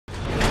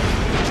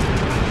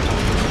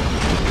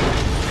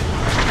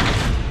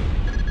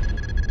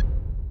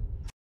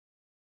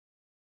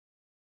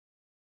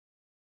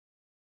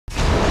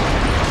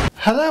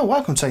Hello,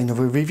 welcome to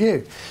another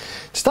review.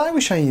 Today we're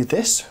showing you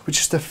this,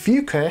 which is the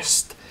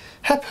Fuquest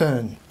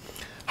Hepburn.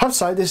 I have to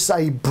say, this is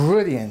a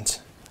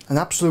brilliant, an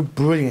absolute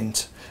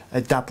brilliant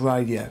DAB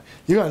radio.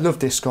 You're going to love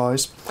this,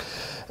 guys.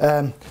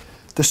 The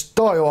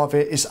style of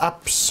it is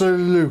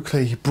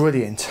absolutely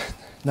brilliant.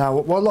 Now,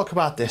 what I like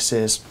about this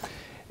is,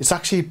 it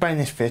actually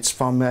benefits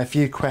from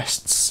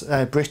Fuquest's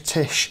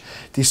British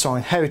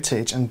design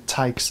heritage and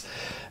takes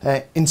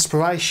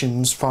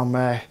inspirations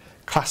from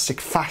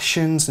classic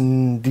fashions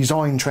and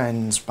design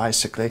trends,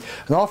 basically,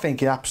 and I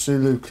think it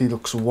absolutely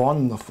looks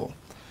wonderful.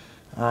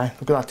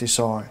 Look at that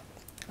design,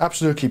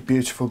 absolutely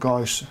beautiful,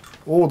 guys,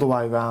 all the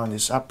way around.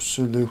 It's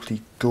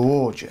absolutely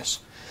gorgeous.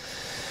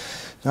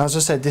 Now, as I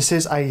said, this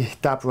is a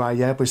DAB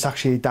radio, but it's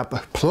actually a DAB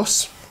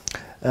Plus.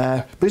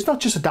 But it's not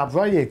just a DAB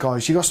radio,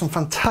 guys. You've got some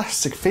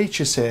fantastic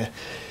features here.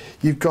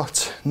 You've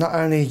got not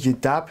only your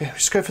DAB,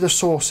 let's go for the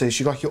sources.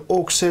 You've got your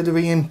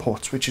auxiliary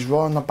input, which is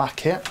right on the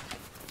back here.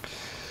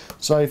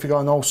 So if you've got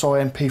an also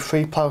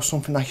MP3 player or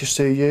something that you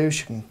still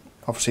use, you can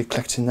obviously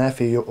click in there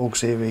for your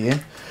auxiliary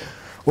in.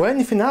 Or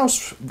anything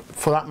else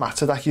for that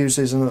matter that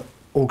uses an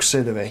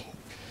auxiliary.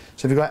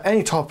 So if you've got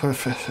any type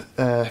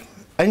of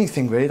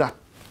anything really that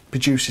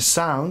produces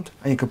sound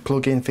and you can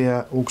plug in for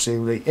your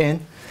auxiliary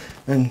in,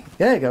 and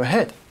yeah, go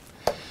ahead.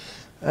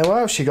 What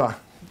else you got?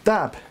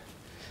 DAB.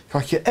 You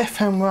got your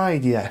FM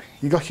radio.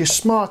 You got your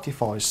smart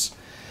device.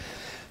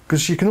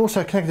 Because you can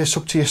also connect this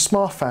up to your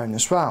smartphone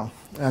as well.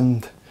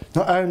 And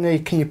not only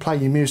can you play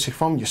your music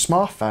from your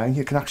smartphone,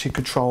 you can actually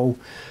control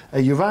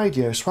your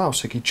radio as well,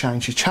 so you can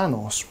change your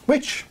channels,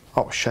 which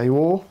I'll show you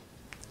all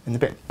in a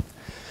bit.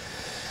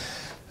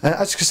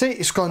 As you can see,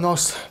 it's got a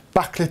nice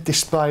backlit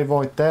display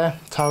right there.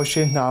 Tells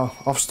you now,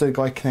 obviously you've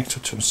got to connect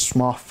up to a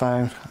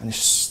smartphone, and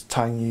it's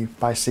telling you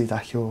basically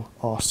that you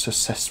are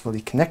successfully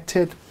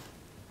connected.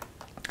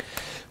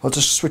 I'll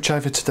just switch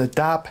over to the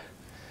DAB.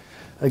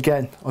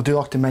 Again, I do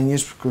like the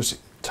menus because it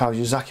tells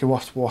you exactly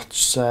what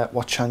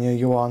channel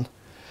you're on.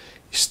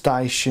 Your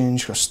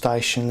stations, you've got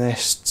station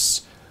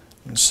lists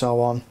and so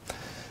on.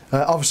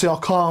 Obviously I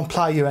can't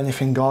play you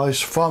anything, guys,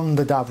 from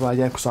the DAB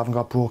radio because I haven't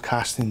got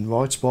broadcasting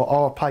rights, but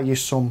I'll play you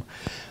some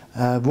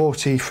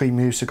royalty free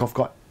music I've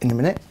got in a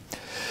minute.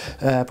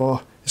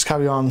 But let's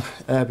carry on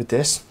with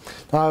this.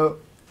 Now,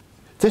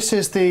 this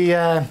is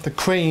the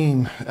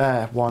cream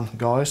one,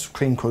 guys,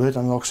 cream coloured,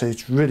 and like I said,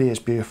 it really is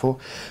beautiful,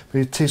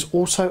 but it is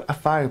also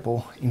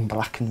available in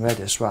black and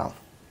red as well.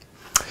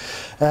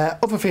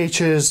 Other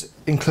features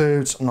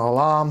includes an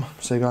alarm,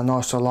 so you've got a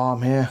nice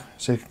alarm here,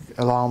 so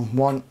alarm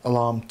 1,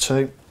 alarm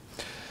 2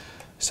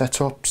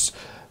 setups.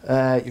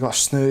 You've got a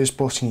snooze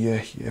button,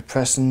 your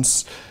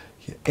presence,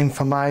 your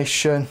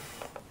information,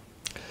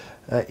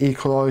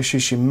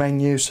 equalisers, your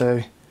menu,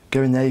 so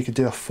go in there, you could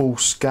do a full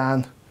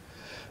scan,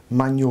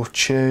 manual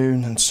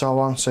tune and so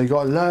on. So you've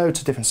got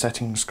loads of different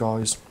settings,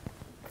 guys.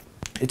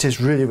 It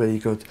is really, really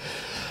good.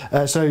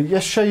 So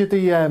let's show you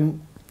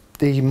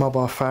the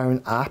mobile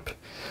phone app.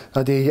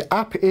 The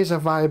app is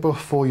available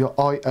for your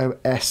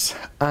iOS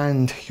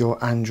and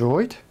your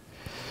Android.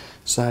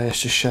 So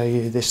let's just show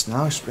you this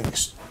now. Let's bring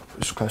this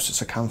as close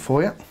as I can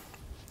for you.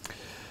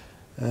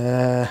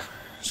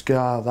 Let's get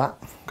out of that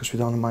because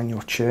we're on a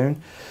manual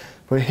tune.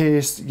 But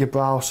here's your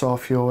browse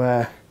of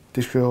your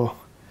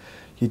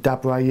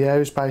DAB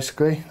radios,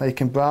 basically. That you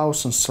can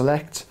browse and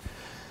select.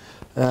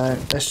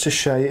 Let's just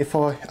show you. If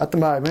I, at the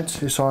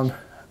moment, it's on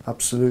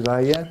Absolute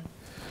Radio.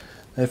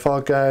 If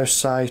I go,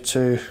 say,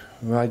 to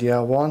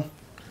Radio 1,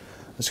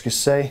 as you can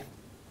see,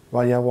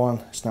 Radio 1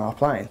 is now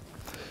playing.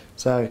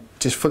 So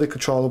it is fully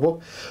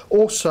controllable.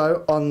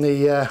 Also on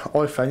the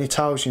iPhone, it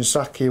tells you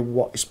exactly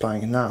what is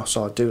playing now,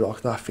 so I do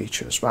like that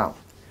feature as well.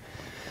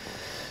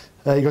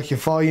 You got your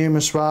volume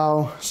as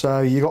well,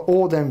 so you got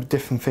all them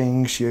different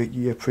things,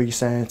 your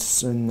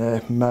presets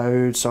and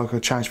modes. So I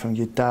could change from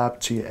your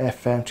DAB to your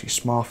FM to your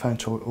smartphone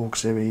to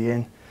auxiliary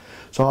in.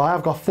 So I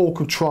have got full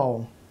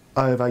control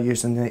over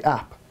using the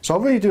app. So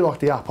I really do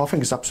like the app. I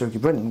think it's absolutely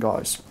brilliant,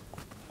 guys.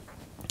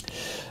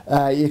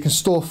 You can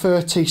store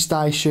 30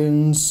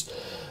 stations,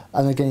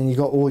 and again you've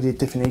got all the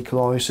different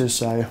equalisers,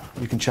 so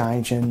you can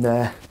change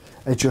and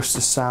adjust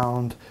the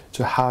sound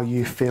to how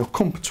you feel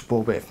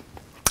comfortable with.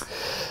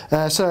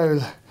 So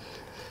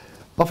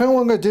I think what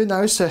I'm going to do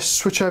now is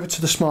switch over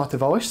to the smart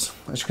device,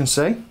 as you can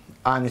see,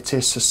 and it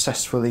is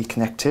successfully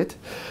connected.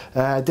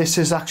 This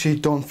is actually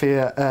done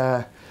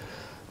via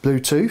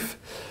Bluetooth.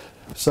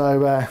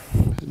 So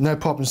no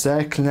problems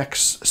there,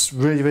 connects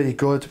really, really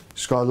good.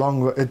 It's got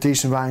a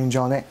decent range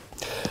on it.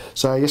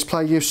 So let's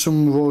play you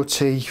some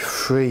royalty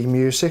free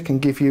music and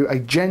give you a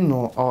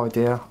general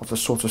idea of the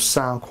sort of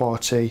sound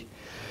quality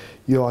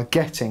you are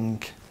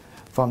getting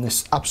from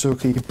this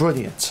absolutely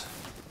brilliant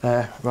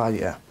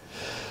radio.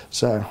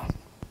 So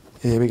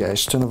here we go,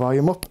 let's turn the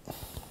volume up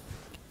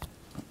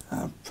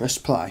and press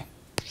play.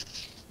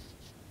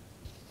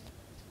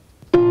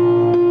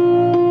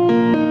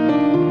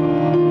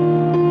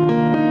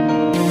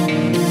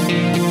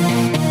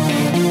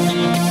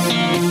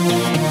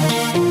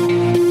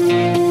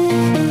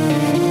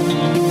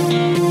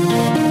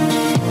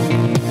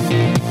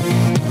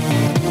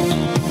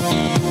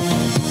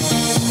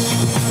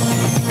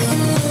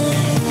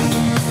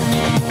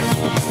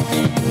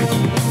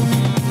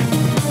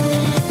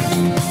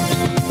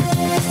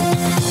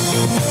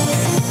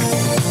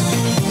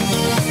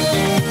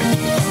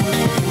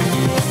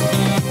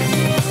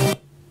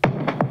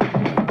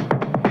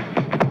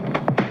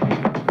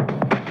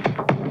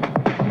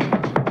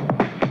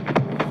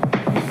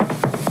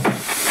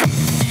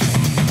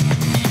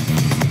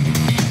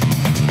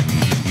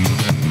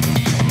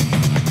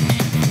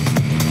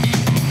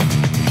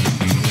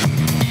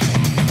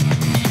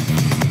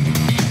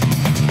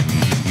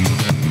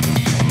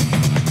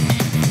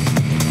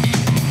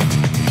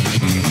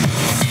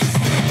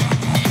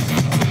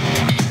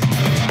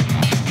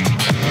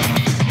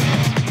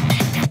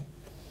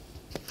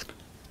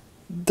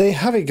 there you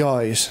have it,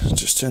 guys.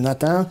 Just turn that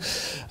down,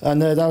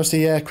 and that was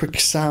the quick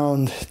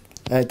sound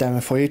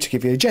demo for you to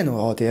give you a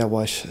general idea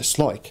what it's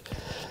like.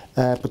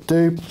 But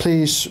do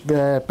please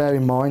bear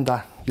in mind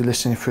that you're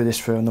listening through this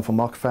through another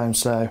microphone,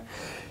 so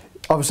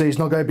obviously it's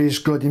not going to be as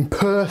good in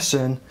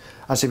person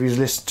as if you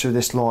listen to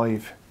this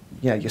live,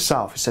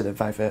 yourself instead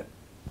of over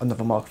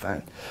another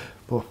microphone.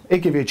 But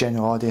it'll give you a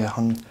general idea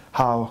on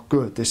how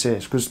good this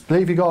is, because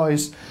believe you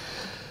guys,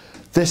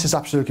 this is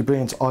absolutely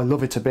brilliant. I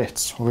love it to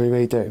bits, I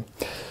really do.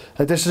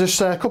 There's just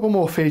a couple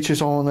more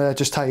features I want to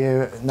just tell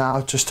you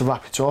now, just to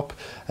wrap it up,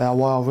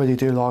 why I really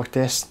do like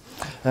this.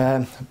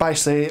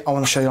 Basically, I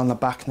want to show you on the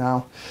back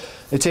now.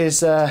 It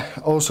is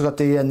also got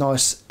the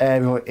nice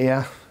aerial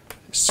here.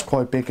 It's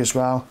quite big as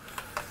well.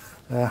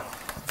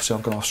 Obviously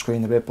I've gone off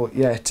screen a bit, but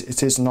yeah,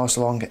 it is a nice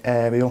long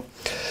aerial.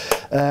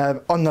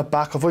 On the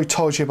back, I've already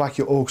told you about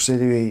your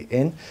auxiliary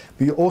in,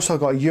 but you also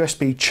got a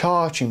USB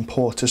charging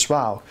port as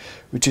well,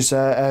 which is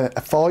a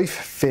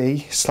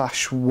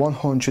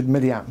 5V/100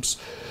 milliamps.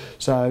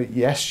 So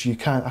yes, you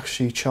can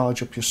actually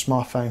charge up your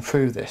smartphone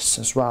through this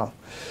as well,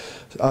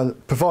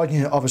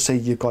 providing obviously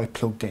you've got it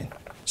plugged in.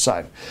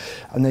 So,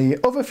 and the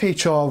other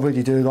feature I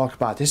really do like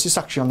about this is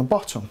actually on the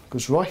bottom,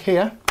 because right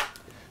here,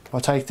 if I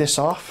take this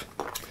off,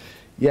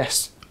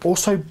 yes,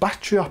 also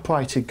battery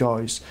operated,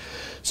 guys.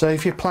 So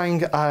if you're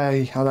playing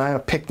I don't know, a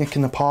picnic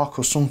in the park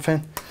or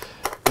something,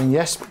 then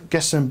yes,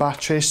 get some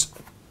batteries,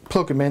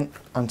 plug them in,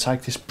 and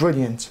take this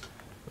brilliant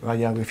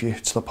radio with you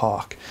to the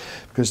park,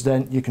 because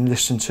then you can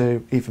listen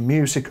to either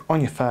music on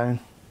your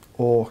phone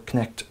or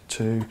connect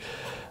to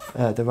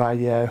the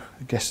radio.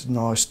 I guess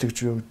nice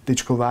digital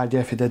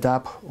radio if you're the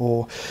DAB,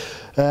 or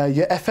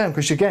your FM,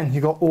 because again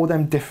you got all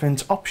them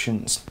different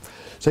options.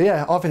 So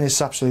yeah, I think it's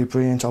absolutely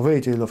brilliant. I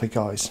really do love it,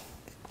 guys.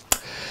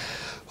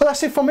 Well,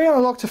 that's it for me. I'd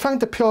like to thank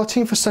the PR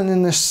team for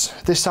sending this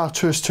out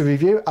to us to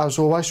review. As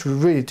always, we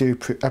really do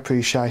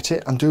appreciate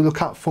it, and do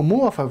look out for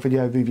more of our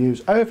video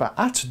reviews over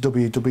at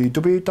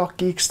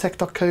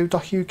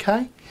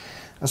www.geekstech.co.uk,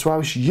 as well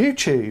as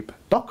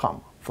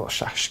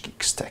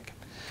youtube.com/geekstech.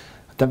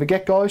 Don't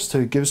forget, guys,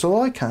 to give us a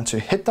like and to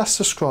hit that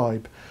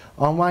subscribe.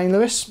 I'm Wayne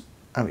Lewis,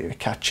 and we will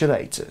catch you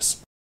later.